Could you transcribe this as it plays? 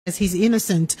he's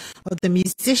innocent of the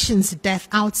musician's death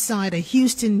outside a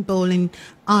Houston bowling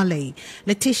alley.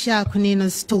 Letitia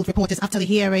Coninas told reporters after the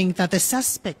hearing that the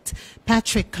suspect,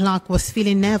 Patrick Clarke, was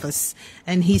feeling nervous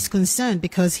and he's concerned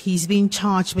because he's being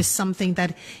charged with something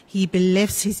that he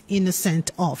believes he's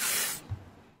innocent of.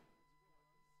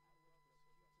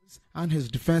 And his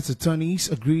defense attorneys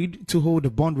agreed to hold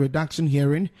a bond reduction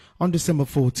hearing on December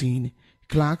 14.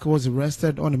 Clarke was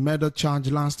arrested on a murder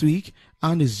charge last week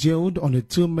and is jailed on a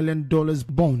 $2 million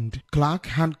bond. Clarke,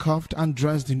 handcuffed and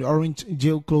dressed in orange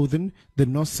jail clothing, did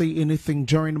not say anything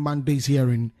during Monday's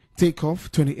hearing.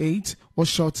 Takeoff, 28, was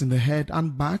shot in the head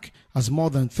and back as more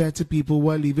than 30 people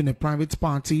were leaving a private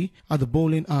party at the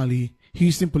bowling alley.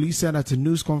 Houston police said at a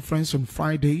news conference on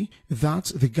Friday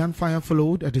that the gunfire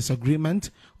followed a disagreement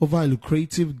over a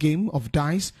lucrative game of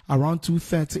dice around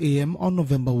 2:30 a.m. on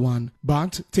November 1.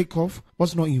 But Takeoff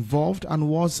was not involved and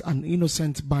was an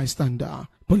innocent bystander.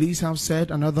 Police have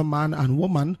said another man and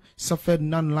woman suffered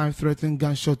non-life-threatening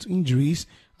gunshot injuries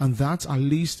and that at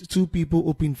least 2 people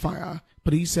opened fire.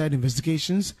 Police said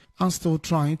investigations are still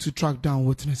trying to track down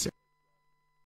witnesses.